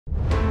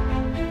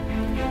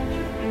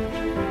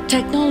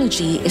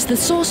Technology is the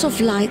source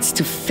of lights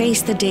to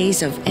face the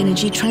days of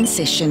energy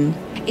transition.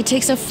 It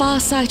takes a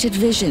far-sighted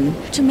vision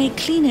to make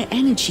cleaner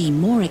energy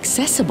more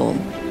accessible.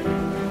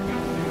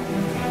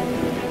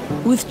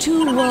 With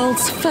two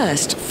world's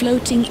first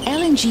floating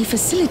LNG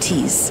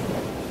facilities,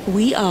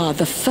 we are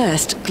the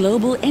first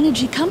global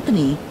energy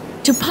company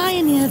to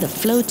pioneer the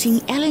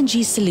floating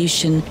LNG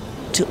solution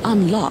to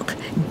unlock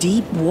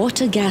deep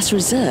water gas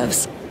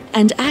reserves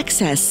and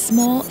access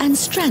small and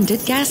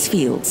stranded gas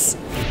fields.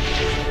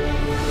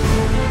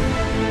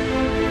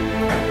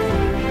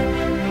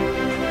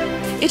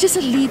 It is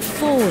a leap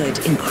forward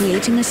in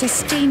creating a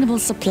sustainable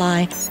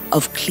supply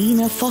of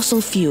cleaner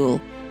fossil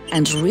fuel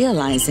and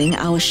realizing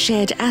our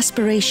shared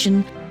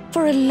aspiration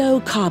for a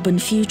low-carbon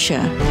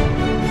future.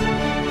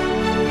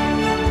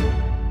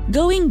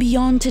 Going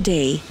beyond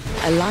today,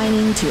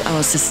 aligning to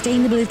our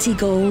sustainability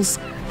goals,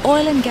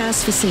 oil and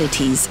gas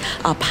facilities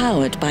are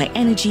powered by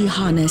energy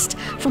harnessed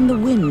from the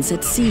winds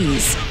at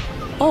seas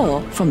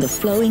or from the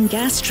flowing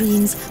gas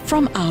streams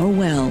from our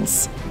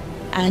wells.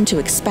 And to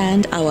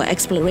expand our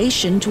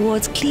exploration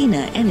towards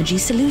cleaner energy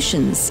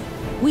solutions,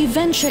 we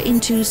venture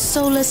into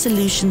solar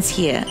solutions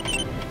here.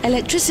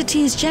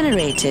 Electricity is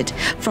generated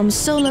from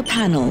solar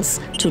panels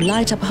to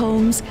light up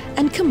homes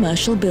and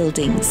commercial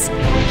buildings.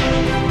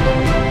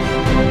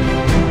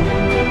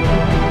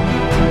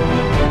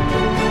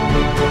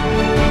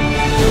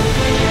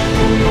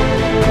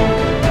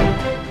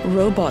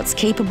 Robots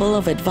capable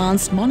of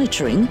advanced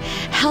monitoring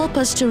help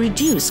us to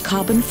reduce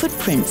carbon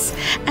footprints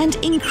and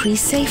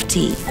increase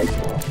safety.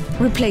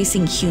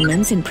 Replacing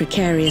humans in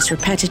precarious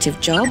repetitive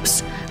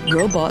jobs,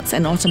 robots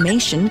and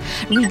automation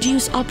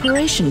reduce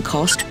operation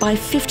cost by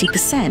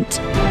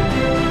 50%.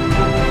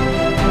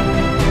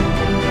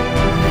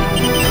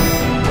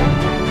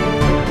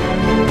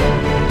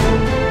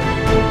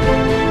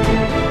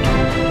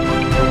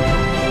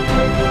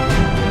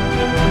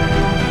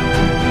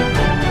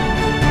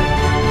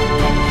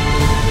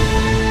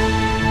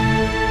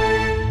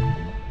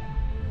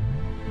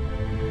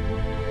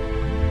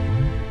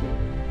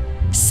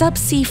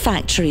 Subsea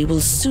factory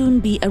will soon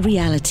be a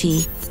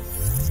reality.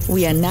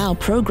 We are now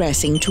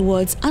progressing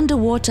towards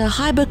underwater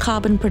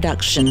hydrocarbon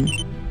production,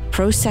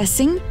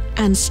 processing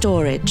and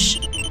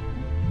storage.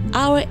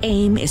 Our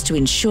aim is to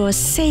ensure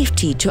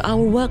safety to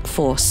our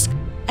workforce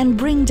and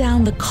bring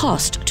down the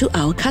cost to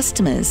our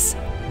customers.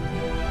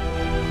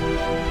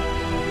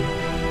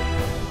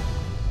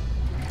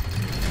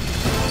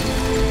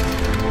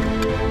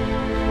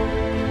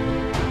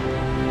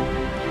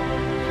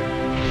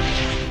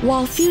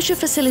 While future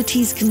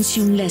facilities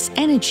consume less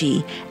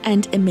energy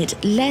and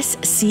emit less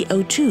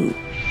CO2,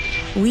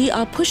 we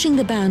are pushing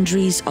the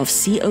boundaries of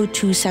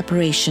CO2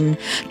 separation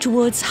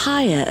towards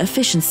higher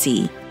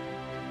efficiency.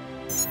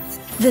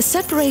 The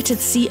separated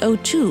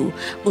CO2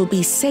 will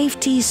be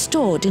safely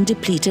stored in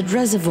depleted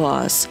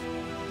reservoirs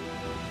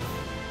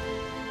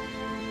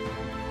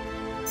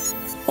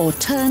or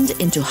turned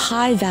into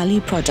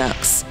high-value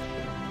products.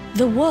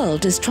 The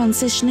world is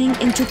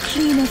transitioning into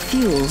cleaner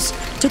fuels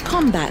to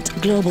combat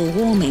global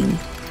warming.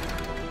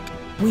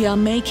 We are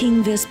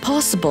making this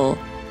possible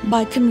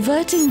by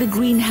converting the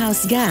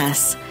greenhouse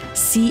gas,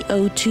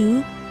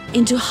 CO2,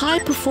 into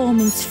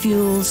high-performance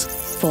fuels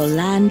for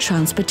land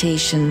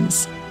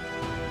transportations.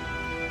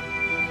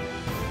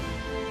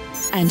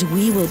 And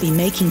we will be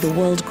making the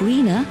world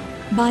greener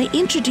by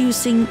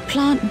introducing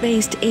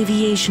plant-based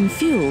aviation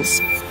fuels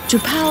to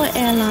power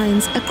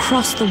airlines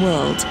across the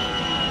world,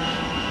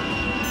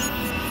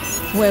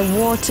 where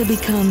water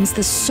becomes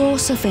the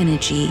source of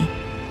energy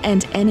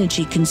and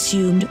energy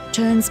consumed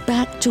turns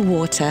back to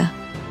water.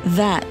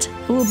 That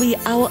will be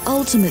our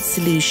ultimate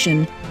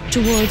solution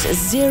towards a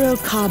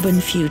zero-carbon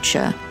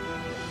future.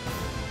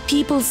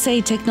 People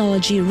say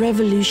technology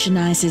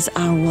revolutionizes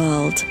our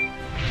world.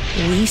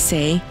 We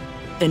say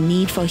the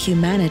need for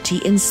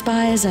humanity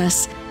inspires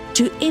us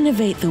to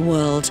innovate the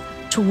world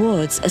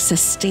towards a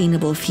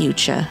sustainable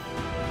future.